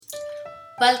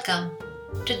Welcome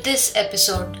to this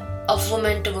episode of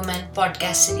Woman to Woman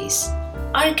podcast series.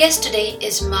 Our guest today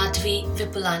is Madhavi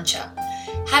Vippulancha.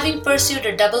 Having pursued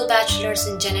a double bachelor's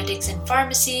in genetics and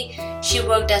pharmacy, she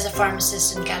worked as a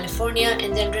pharmacist in California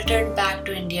and then returned back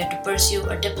to India to pursue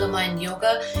a diploma in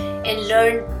yoga and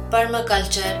learn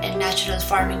permaculture and natural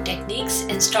farming techniques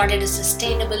and started a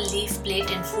sustainable leaf plate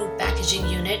and food packaging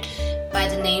unit by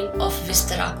the name of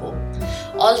Vistaraku.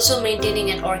 Also maintaining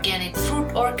an organic fruit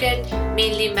orchard,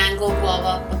 mainly mango,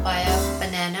 guava, papaya,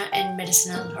 banana and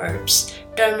medicinal herbs,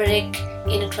 turmeric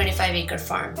in a 25-acre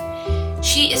farm.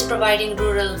 She is providing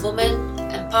rural women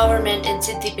empowerment in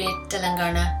Siddipet,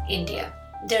 Telangana, India.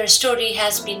 Their story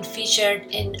has been featured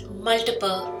in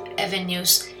multiple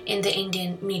avenues in the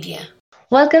Indian media.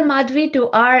 Welcome, Madhavi,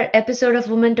 to our episode of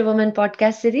Woman to Woman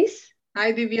podcast series.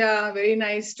 Hi, Divya. Very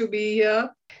nice to be here.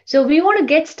 So we want to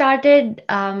get started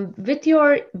with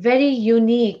your very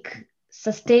unique,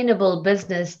 sustainable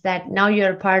business that now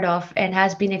you're a part of and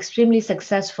has been extremely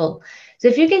successful. So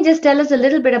if you can just tell us a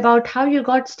little bit about how you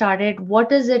got started,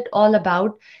 what is it all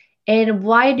about, and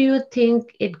why do you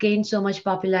think it gained so much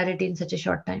popularity in such a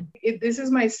short time? This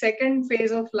is my second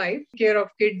phase of life, care of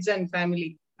kids and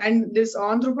family. And this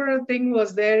entrepreneur thing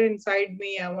was there inside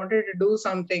me. I wanted to do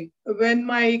something. When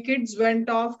my kids went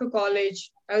off to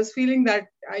college, I was feeling that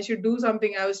I should do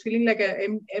something. I was feeling like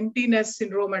an emptiness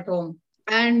syndrome at home.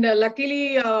 And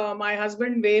luckily, my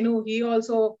husband Venu, he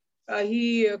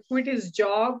quit his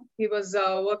job. He was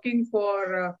working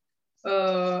for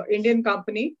Indian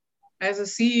company as a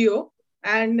CEO.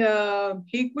 And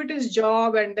he quit his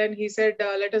job and then he said,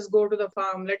 let us go to the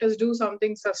farm. Let us do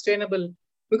something sustainable.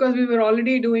 Because we were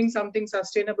already doing something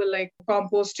sustainable like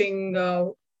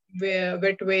composting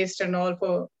wet waste and all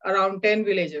for around 10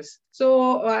 villages.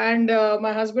 So, and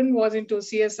my husband was into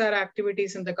CSR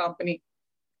activities in the company.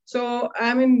 So,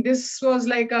 this was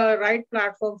like a right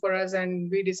platform for us. And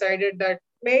we decided that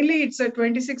mainly it's a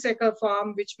 26-acre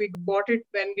farm, which we bought it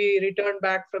when we returned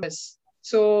back from this.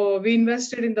 So we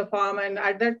invested in the farm. And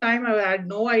at that time, I had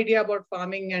no idea about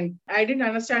farming. And I didn't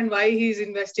understand why he's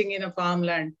investing in a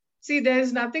farmland. See,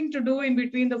 there's nothing to do in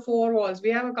between the four walls. We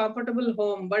have a comfortable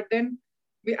home. But then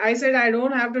I said, I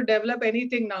don't have to develop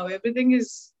anything now. Everything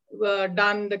is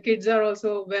done. The kids are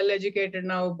also well educated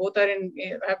now. Both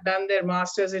have done their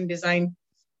masters in design,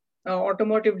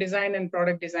 automotive design and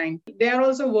product design. They are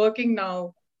also working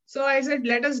now. So I said,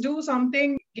 let us do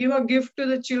something, give a gift to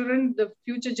the children, the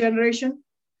future generation,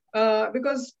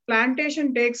 because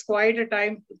plantation takes quite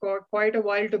a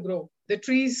while to grow. The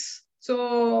trees.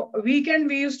 So we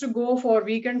used to go for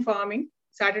weekend farming,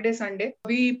 Saturday, Sunday.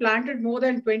 We planted more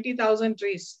than 20,000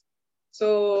 trees.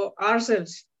 So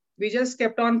ourselves, we just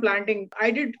kept on planting.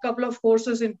 I did a couple of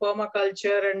courses in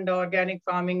permaculture and organic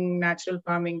farming, natural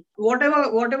farming.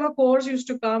 Whatever course used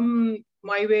to come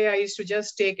my way, I used to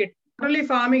just take it. Not only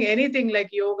farming, anything like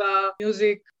yoga,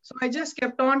 music. So I just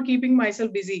kept on keeping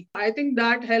myself busy. I think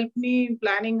that helped me in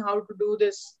planning how to do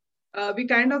this. We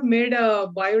kind of made a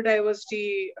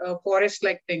biodiversity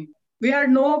forest-like thing. We had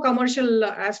no commercial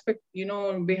aspect,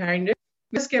 behind it.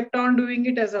 We just kept on doing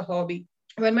it as a hobby.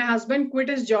 When my husband quit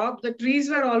his job, the trees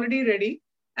were already ready.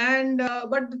 And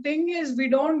but the thing is, we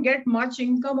don't get much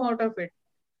income out of it.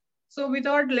 So we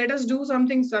thought, let us do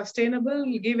something sustainable,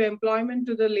 give employment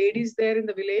to the ladies there in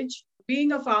the village.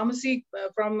 Being a pharmacy,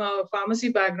 from a pharmacy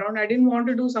background, I didn't want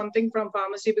to do something from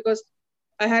pharmacy because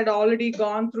I had already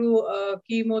gone through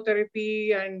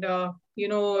chemotherapy and,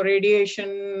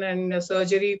 radiation and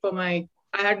surgery I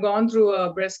had gone through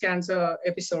a breast cancer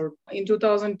episode in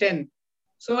 2010.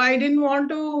 So I didn't want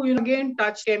to, again,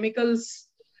 touch chemicals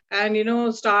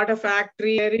and, start a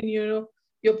factory wherein,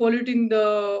 you're polluting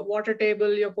the water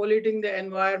table, you're polluting the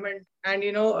environment and,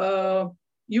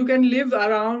 you can live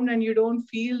around and you don't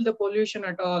feel the pollution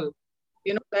at all.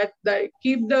 That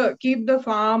keep the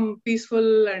farm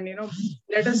peaceful and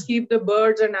let us keep the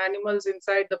birds and animals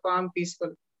inside the farm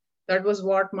peaceful. That was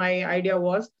what my idea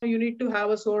was. You need to have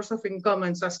a source of income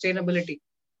and sustainability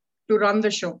to run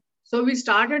the show. So we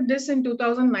started this in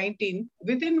 2019.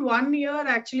 Within 1 year,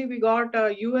 actually, we got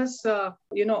a US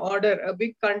order, a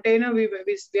big container we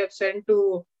have sent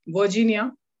to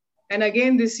Virginia, and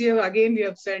again this year we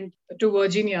have sent to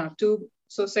Virginia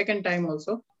so second time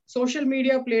also. Social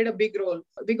media played a big role.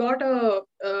 We got a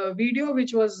video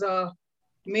which was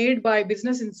made by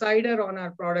Business Insider on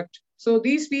our product. So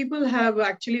these people have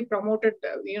actually promoted,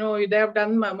 they have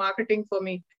done my marketing for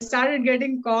me. I started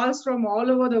getting calls from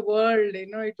all over the world.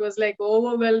 It was like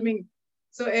overwhelming.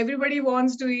 So everybody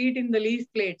wants to eat in the leaf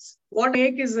plates. What I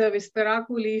make is a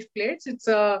Vistaraku leaf plates. It's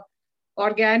a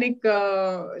organic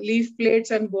leaf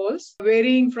plates and bowls,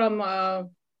 varying from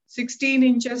 16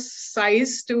 inches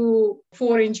size to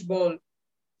 4-inch bowl.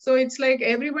 So it's like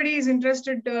everybody is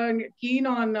interested, keen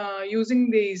on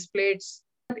using these plates.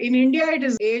 In India, it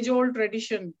is age-old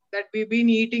tradition that we've been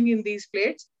eating in these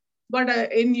plates. But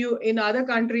in other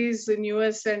countries, in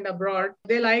US and abroad,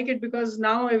 they like it because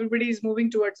now everybody is moving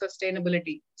towards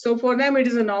sustainability. So for them, it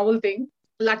is a novel thing.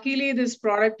 Luckily, this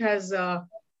product has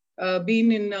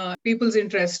been in people's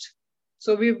interest.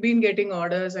 So we've been getting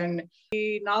orders, and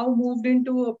we now moved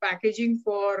into a packaging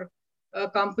for a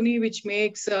company which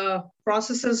makes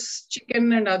processes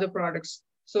chicken and other products.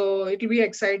 So it'll be an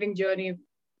exciting journey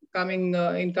coming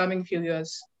in coming few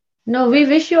years. No, we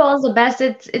wish you all the best.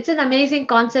 It's an amazing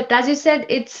concept. As you said,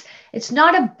 it's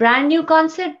not a brand new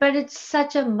concept, but it's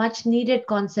such a much needed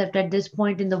concept at this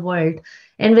point in the world.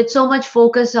 And with so much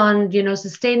focus on,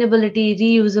 sustainability,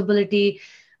 reusability,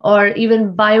 or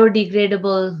even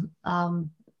biodegradable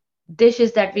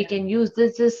dishes that we can use,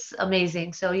 this is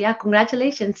amazing. So yeah,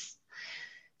 congratulations.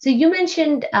 So you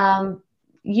mentioned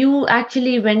you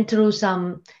actually went through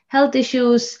some health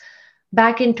issues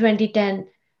back in 2010.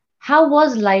 How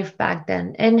was life back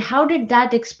then, and how did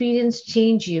that experience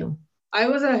change you? I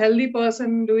was a healthy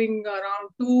person doing around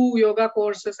 2 yoga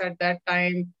courses at that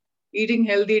time, eating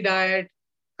healthy diet,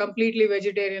 completely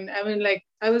vegetarian. I mean, like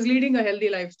I was leading a healthy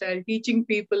lifestyle, teaching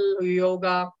people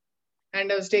yoga,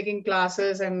 and I was taking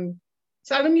classes. And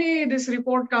suddenly this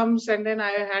report comes, and then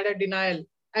I had a denial.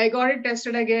 I got it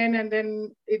tested again, and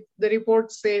then the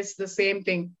report says the same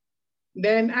thing.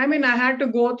 Then, I mean, I had to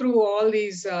go through all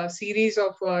these series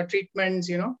of treatments,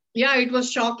 Yeah, it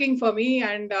was shocking for me,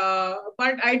 and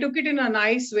but I took it in a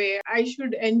nice way. I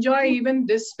should enjoy even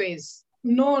this phase.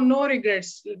 No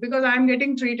regrets, because I'm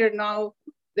getting treated now.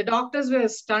 The doctors were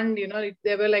stunned,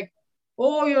 They were like,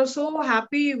 "Oh, you're so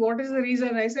happy. What is the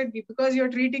reason?" I said, "Because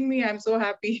you're treating me, I'm so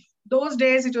happy." Those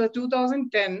days, it was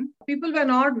 2010, people were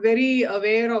not very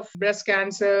aware of breast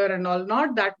cancer and all,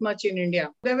 not that much in India.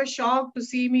 They were shocked to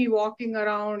see me walking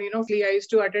around. I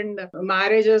used to attend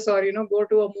marriages or, go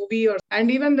to a movie,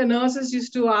 and even the nurses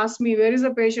used to ask me, "Where is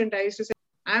the patient?" I used to say,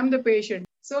 "I'm the patient."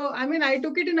 So, I mean, I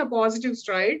took it in a positive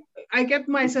stride. I kept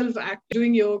myself active,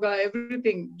 doing yoga,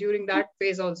 everything during that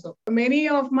phase also. Many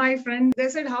of my friends, they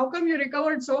said, "How come you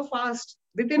recovered so fast?"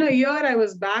 Within a year, I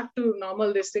was back to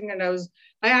normal this thing, and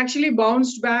I actually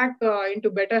bounced back into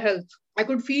better health. I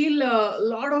could feel a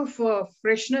lot of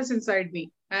freshness inside me.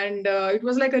 And it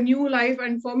was like a new life.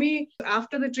 And for me,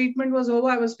 after the treatment was over,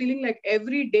 I was feeling like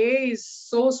every day is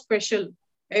so special.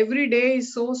 Every day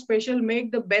is so special.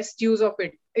 Make the best use of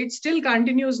it. It still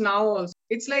continues now also.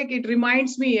 It's like it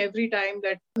reminds me every time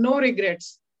that no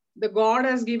regrets. The God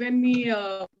has given me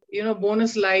a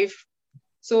bonus life.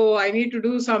 So I need to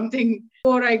do something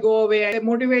before I go away. The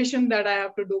motivation that I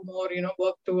have to do more,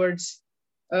 work towards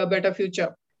a better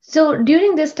future. So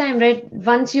during this time, right,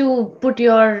 once you put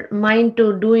your mind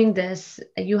to doing this,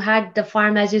 you had the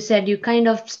farm, as you said, you kind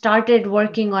of started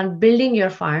working on building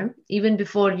your farm even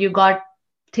before you got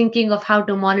thinking of how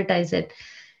to monetize it.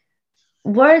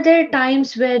 Were there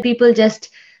times where people just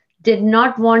did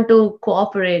not want to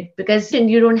cooperate because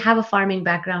you don't have a farming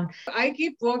background? I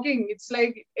keep working. It's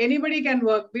like anybody can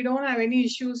work. We don't have any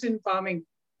issues in farming.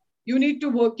 You need to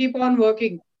work, keep on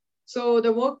working. So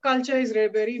the work culture is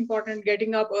very important,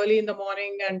 getting up early in the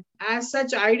morning. And as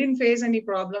such, I didn't face any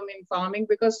problem in farming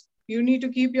because you need to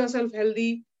keep yourself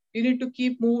healthy. You need to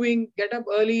keep moving, get up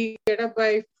early, get up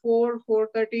by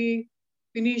 4:30,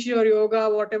 finish your yoga,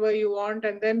 whatever you want,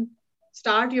 and then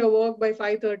start your work by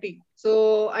 5:30. So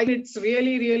it's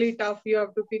really, really tough. You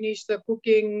have to finish the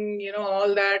cooking,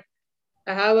 all that.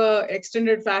 I have a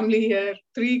extended family here,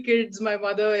 3 kids, my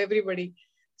mother, everybody.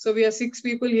 So we are 6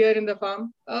 people here in the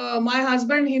farm. My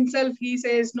husband himself, he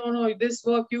says, no, this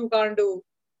work you can't do.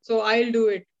 So I'll do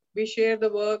it. We share the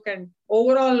work, and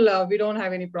overall, we don't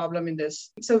have any problem in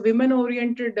this. It's a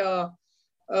women-oriented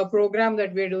program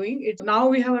that we're doing. Now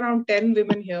we have around 10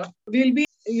 women here. We'll be,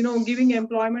 giving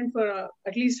employment for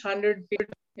at least 100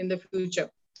 people in the future.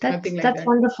 Nothing like That's that.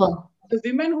 wonderful. The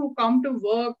women who come to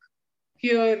work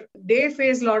here, they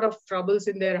face a lot of troubles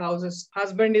in their houses.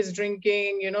 Husband is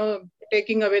drinking,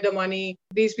 taking away the money.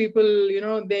 These people,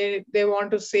 they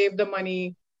want to save the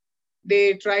money.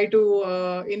 They try to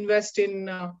invest in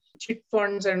chit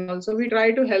funds, and also we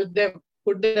try to help them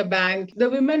put in the bank. The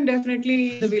women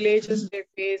definitely in the villages, they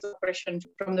face oppression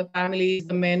from the families,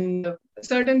 the men.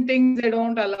 Certain things they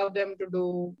don't allow them to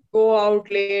do. Go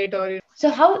out late or. So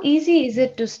how easy is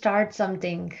it to start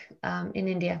something in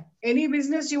India? Any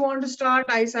business you want to start,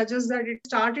 I suggest that it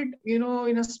started,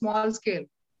 in a small scale,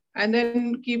 and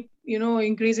then keep,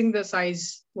 increasing the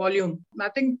size, volume.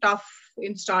 Nothing tough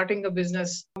in starting a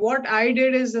business. What I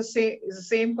did is the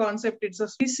same concept. It's a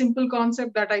very simple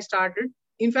concept that I started.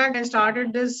 In fact, I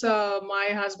started this. My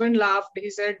husband laughed. He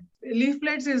said,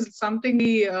 "Leaflets is something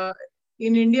we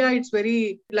in India. It's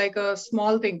very like a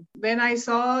small thing." When I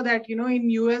saw that, in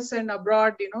US and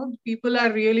abroad, people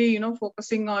are really,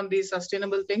 focusing on these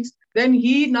sustainable things. Then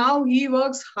he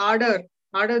works harder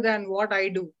than what I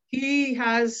do. He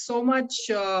has so much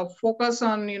focus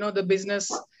on, the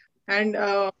business. And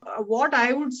what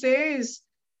I would say is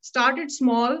started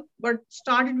small, but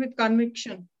started with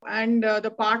conviction. And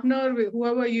the partner,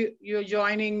 whoever you're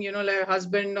joining, like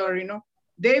husband or,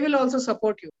 they will also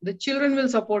support you. The children will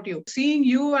support you. Seeing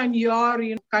you and your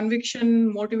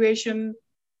conviction, motivation,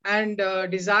 and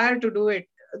desire to do it,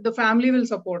 the family will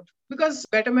support because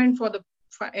betterment for the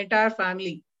entire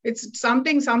family. It's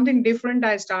something different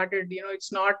I started.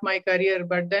 It's not my career,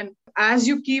 but then as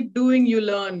you keep doing, you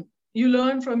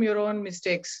learn from your own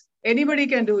mistakes. Anybody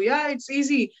can do. Yeah, it's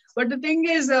easy. But the thing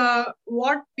is,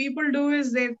 what people do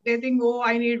is they think, oh,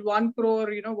 I need 1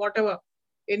 crore, whatever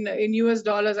in US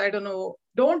dollars. I don't know.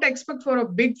 Don't expect for a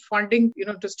big funding,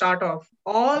 to start off.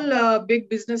 All big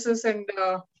businesses and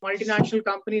multinational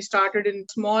companies started in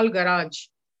small garage.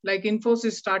 Like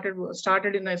Infosys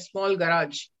started in a small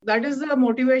garage. That is the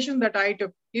motivation that I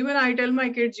took. Even I tell my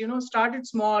kids, start it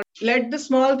small. Let the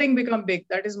small thing become big.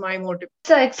 That is my motive. It's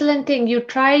an excellent thing. You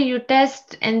try, you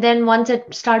test, and then once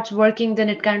it starts working, then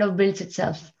it kind of builds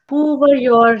itself. Who were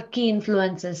your key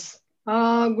influences?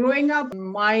 Growing up,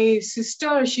 my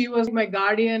sister, she was my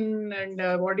guardian and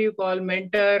what do you call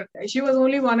mentor. She was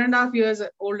only 1.5 years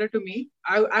older to me.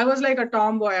 I was like a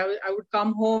tomboy. I would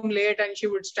come home late and she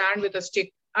would stand with a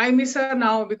stick. I miss her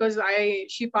now because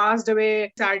she passed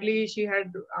away. Sadly, she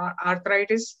had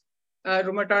arthritis,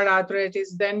 rheumatoid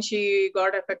arthritis. Then she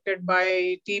got affected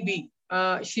by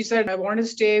TB. She said, I want to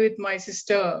stay with my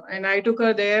sister. And I took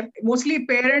her there. Mostly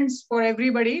parents for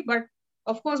everybody, but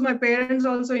of course, my parents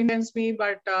also influenced me,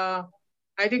 but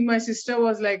I think my sister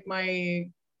was like my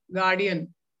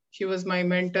guardian. She was my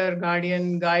mentor,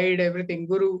 guardian, guide, everything,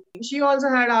 guru. She also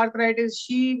had arthritis.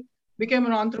 She became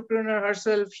an entrepreneur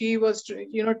herself. She was,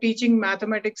 teaching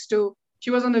mathematics too.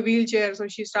 She was on the wheelchair, so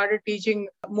she started teaching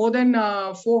more than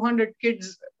 400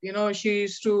 kids. She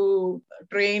used to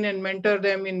train and mentor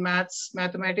them in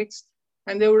mathematics,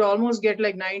 and they would almost get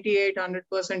like 98,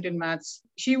 100% in maths.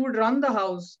 She would run the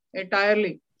house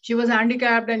entirely. She was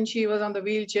handicapped and she was on the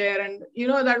wheelchair. And,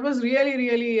 that was really,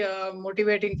 really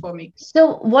motivating for me.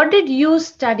 So, what did you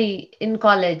study in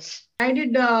college? I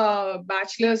did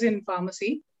bachelors in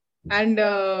pharmacy. And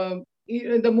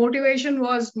the motivation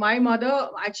was my mother.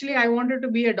 Actually, I wanted to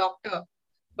be a doctor,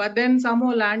 but then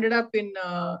somehow landed up in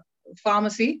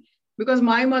pharmacy because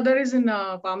my mother is in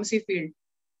pharmacy field.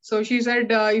 So she said,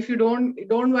 if you don't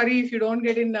worry, if you don't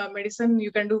get in medicine,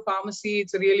 you can do pharmacy.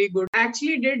 It's really good. I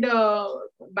actually did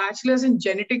bachelor's in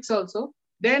genetics also.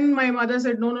 Then my mother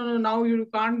said, no, now you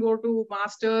can't go to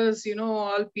masters,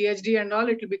 all PhD and all.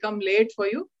 It will become late for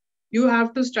you. You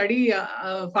have to study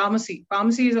pharmacy.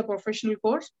 Pharmacy is a professional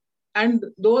course. And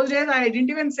those days I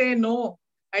didn't even say no.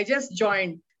 I just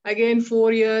joined again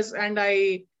 4 years and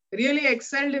I really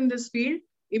excelled in this field.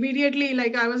 Immediately,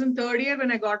 like I was in third year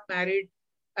when I got married.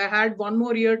 I had 1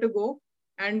 more year to go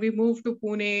and we moved to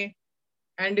Pune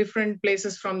and different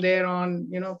places from there on.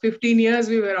 15 years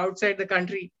we were outside the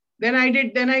country. Then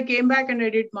I came back and I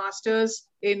did masters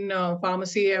in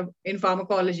pharmacy, in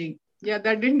pharmacology. Yeah,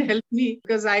 that didn't help me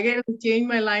because I get to change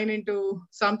my line into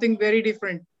something very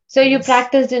different. So you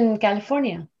practiced in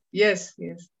California? Yes.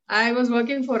 I was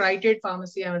working for Rite Aid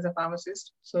Pharmacy. I was a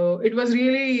pharmacist. So it was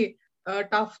really a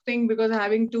tough thing because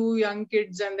having 2 young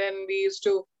kids and then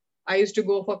I used to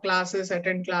go for classes,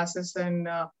 attend classes and,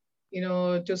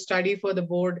 to study for the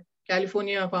board,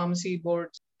 California Pharmacy Board,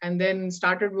 and then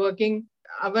started working.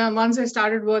 Once I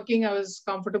started working, I was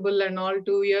comfortable and all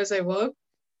 2 years I worked.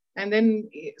 And then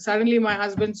suddenly my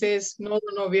husband says, no,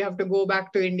 we have to go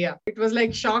back to India. It was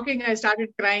like shocking. I started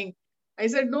crying. I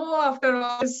said, no, after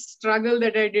all this struggle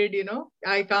that I did,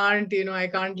 I can't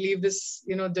leave this,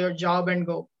 the job and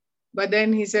go. But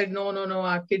then he said, no,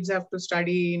 our kids have to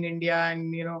study in India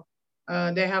and,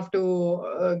 they have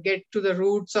to get to the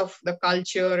roots of the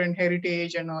culture and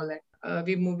heritage and all that.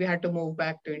 We had to move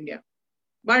back to India.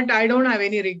 But I don't have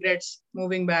any regrets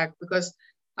moving back because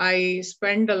I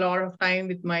spent a lot of time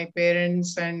with my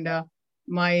parents and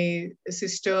my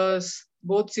sisters.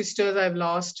 Both sisters I've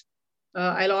lost.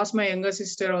 I lost my younger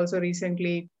sister also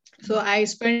recently. So I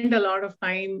spent a lot of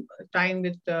time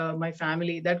with my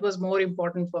family. That was more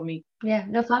important for me. Yeah,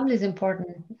 no, family is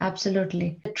important.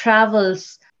 Absolutely. The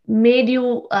travels, made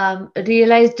you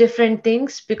realize different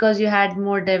things because you had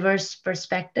more diverse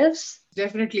perspectives?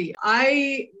 Definitely.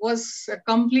 I was a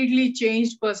completely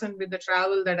changed person with the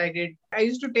travel that I did. I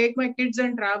used to take my kids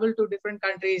and travel to different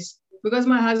countries because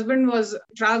my husband was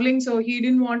traveling, so he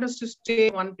didn't want us to stay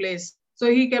in one place.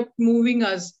 So he kept moving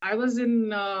us. I was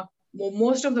in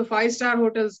most of the five-star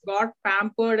hotels, got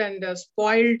pampered and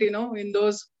spoiled, in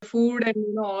those food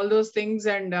and all those things.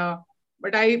 And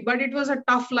but it was a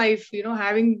tough life,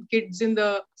 having kids in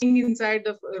the sitting inside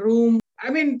the room. I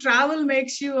mean, travel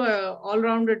makes you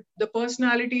all-rounded. The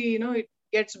personality, it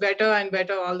gets better and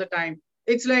better all the time.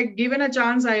 It's like given a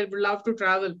chance, I would love to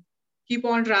travel. Keep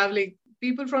on traveling.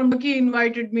 People from Turkey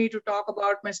invited me to talk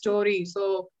about my story,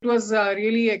 so it was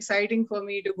really exciting for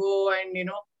me to go. And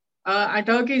and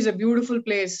Turkey is a beautiful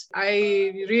place.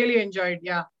 I really enjoyed.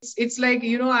 Yeah, it's like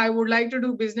I would like to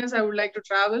do business. I would like to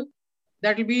travel.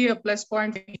 That will be a plus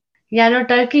point for me. Yeah, no,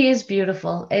 Turkey is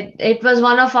beautiful. It was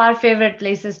one of our favorite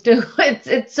places too.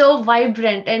 It's so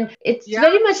vibrant and it's Yeah.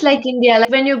 very much like India.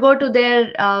 Like when you go to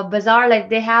their bazaar, like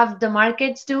they have the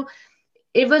markets too.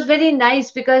 It was very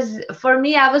nice because for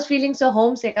me, I was feeling so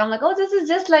homesick. I'm like, oh, this is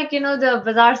just like, the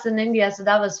bazaars in India. So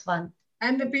that was fun.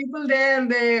 And the people there,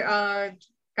 they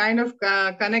kind of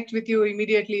connect with you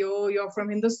immediately. Oh, you're from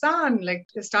Hindustan. Like,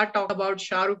 they start talking about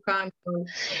Shah Rukh Khan.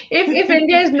 If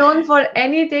India is known for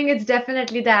anything, it's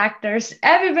definitely the actors.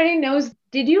 Everybody knows.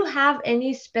 Did you have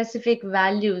any specific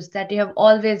values that you have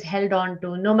always held on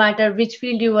to, no matter which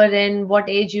field you were in, what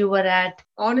age you were at?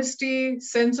 Honesty,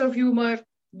 sense of humor,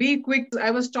 be quick.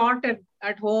 I was taught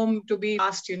at home to be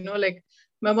fast, like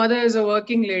my mother is a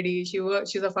working lady.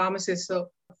 She's a pharmacist. So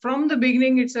from the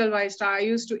beginning itself, I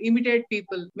used to imitate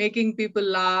people, making people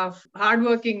laugh,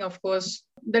 hardworking, of course,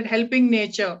 that helping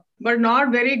nature, but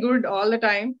not very good all the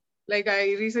time. Like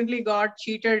I recently got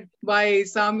cheated by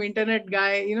some internet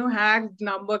guy, hacked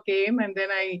number came and then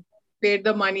I paid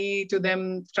the money to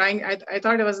them trying. I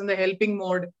thought I was in the helping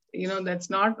mode. That's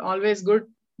not always good.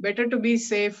 Better to be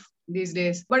safe these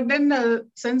days. But then the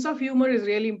sense of humor is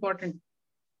really important.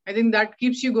 I think that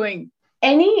keeps you going.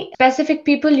 Any specific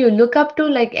people you look up to,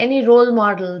 like any role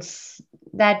models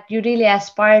that you really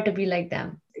aspire to be like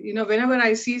them? Whenever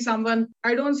I see someone,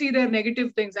 I don't see their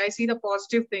negative things. I see the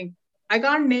positive thing. I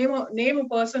can't name a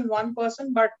person, one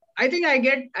person, but I think I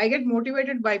get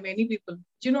motivated by many people.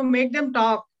 Make them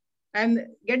talk and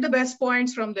get the best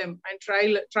points from them and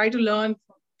try to learn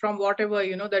from whatever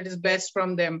that is best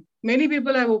from them. Many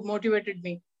people have motivated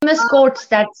me. Famous quotes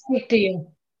that stick to you.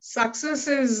 Success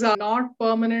is not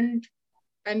permanent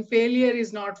and failure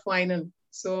is not final.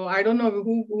 So I don't know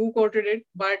who quoted it,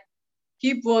 but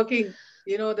keep working.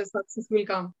 The success will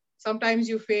come. Sometimes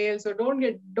you fail, so don't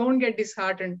get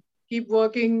disheartened. Keep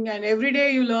working, and every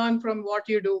day you learn from what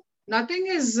you do. Nothing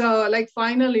is like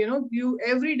final. You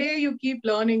every day you keep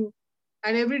learning,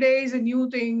 and every day is a new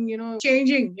thing.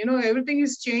 Changing. Everything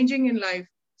is changing in life.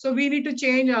 So we need to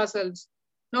change ourselves.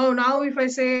 Now if I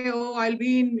say, oh, I'll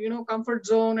be in comfort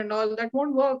zone and all, that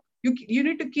won't work. You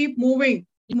need to keep moving.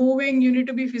 Moving. You need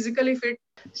to be physically fit.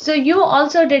 So you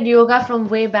also did yoga from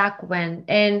way back when,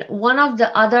 and one of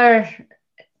the other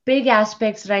big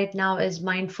aspects right now is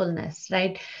mindfulness,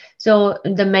 right? So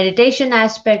the meditation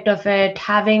aspect of it,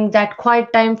 having that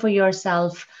quiet time for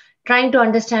yourself, trying to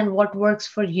understand what works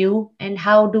for you and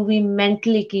how do we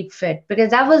mentally keep fit,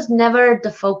 because that was never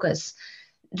the focus.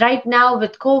 Right now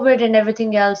with COVID and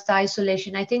everything else, the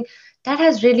isolation, I think that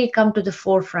has really come to the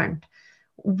forefront.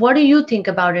 What do you think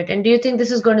about it? And do you think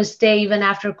this is going to stay even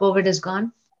after COVID is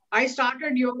gone? I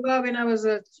started yoga when I was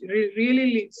a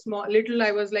really small, little.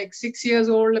 I was like 6 years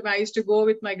old. I used to go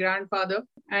with my grandfather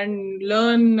and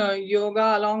learn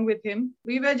yoga along with him.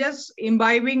 We were just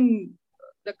imbibing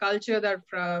the culture that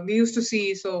we used to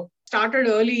see. So started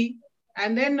early,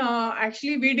 and then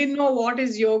actually we didn't know what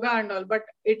is yoga and all, but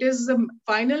it is the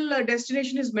final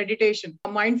destination is meditation,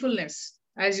 mindfulness,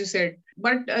 as you said,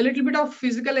 but a little bit of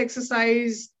physical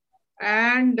exercise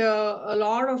and a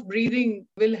lot of breathing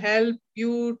will help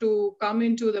you to come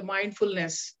into the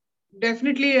mindfulness.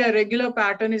 Definitely a regular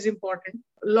pattern is important.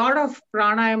 A lot of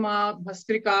pranayama,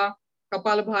 bhastrika,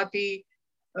 kapalabhati,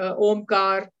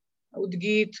 omkar,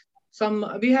 udgit.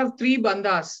 We have three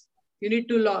bandhas. You need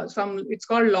to it's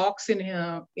called locks in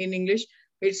English.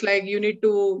 It's like you need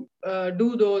to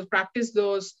do those, practice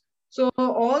those. So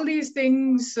all these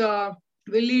things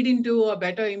will lead into a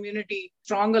better immunity,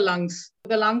 stronger lungs.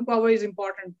 The lung power is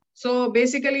important. So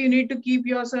basically, you need to keep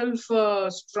yourself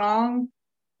strong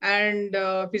and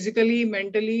physically,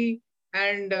 mentally,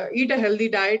 and eat a healthy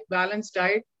diet, balanced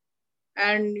diet.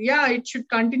 And yeah, it should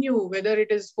continue whether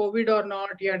it is COVID or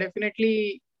not. Yeah,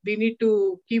 definitely we need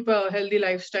to keep a healthy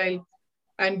lifestyle.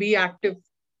 and be active,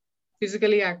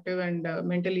 physically active and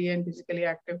mentally and physically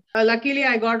active. Luckily,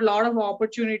 I got a lot of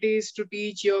opportunities to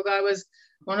teach yoga. I was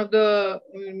one of the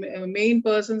main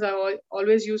persons. I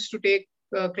always used to take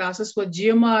classes for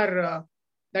GMR,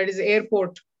 that is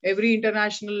airport. Every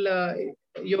international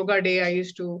yoga day, I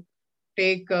used to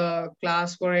take a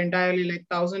class for entirely like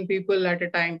 1,000 people at a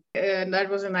time. And that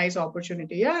was a nice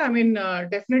opportunity. Yeah, I mean,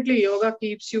 definitely yoga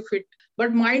keeps you fit.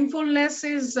 But mindfulness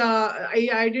is,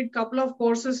 I did couple of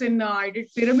courses in, I did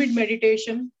pyramid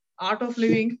meditation, art of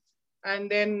living,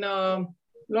 and then a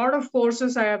lot of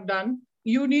courses I have done.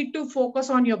 You need to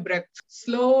focus on your breath,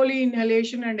 slowly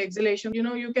inhalation and exhalation.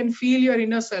 You can feel your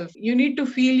inner self. You need to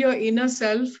feel your inner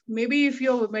self. Maybe if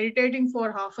you're meditating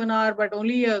for half an hour, but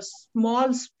only a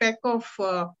small speck of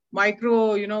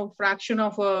micro, fraction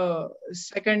of a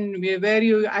second where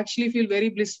you actually feel very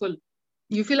blissful.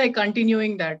 You feel like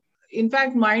continuing that. In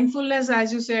fact, mindfulness,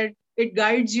 as you said, it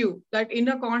guides you. That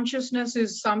inner consciousness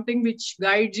is something which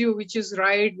guides you, which is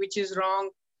right, which is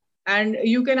wrong, and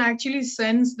you can actually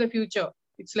sense the future.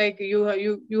 It's like you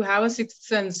have a sixth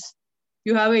sense.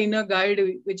 You have an inner guide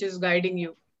which is guiding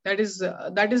you. That is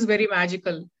very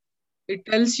magical. It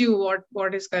tells you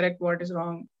what is correct, what is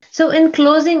wrong. So, in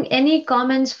closing, any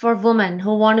comments for women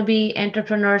who want to be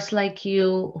entrepreneurs like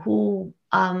you, who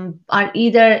are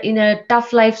either in a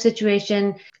tough life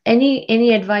situation?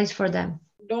 Any advice for them?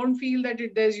 Don't feel that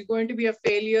there's going to be a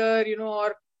failure,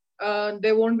 or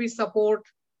there won't be support.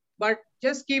 But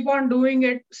just keep on doing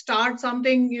it. Start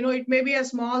something. It may be a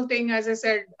small thing, as I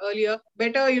said earlier.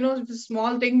 Better,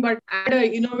 small thing, but add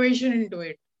a innovation into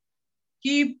it.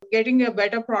 Keep getting a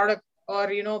better product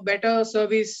or better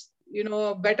service.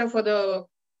 Better for the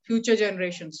future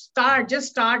generations. Just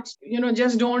start.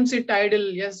 Just don't sit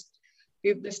idle.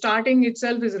 If the starting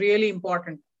itself is really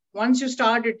important. Once you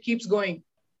start, it keeps going.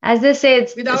 As they say,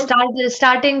 it's Without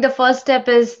starting the first step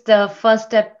is the first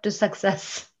step to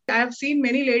success. I have seen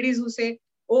many ladies who say,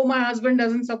 oh, my husband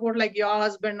doesn't support like your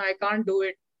husband, I can't do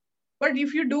it. But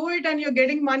if you do it and you're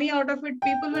getting money out of it,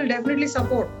 people will definitely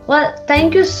support. Well,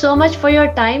 thank you so much for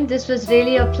your time. This was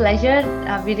really a pleasure.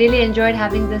 We really enjoyed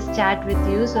having this chat with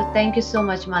you. So thank you so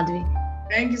much, Madhavi.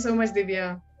 Thank you so much,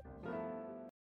 Divya.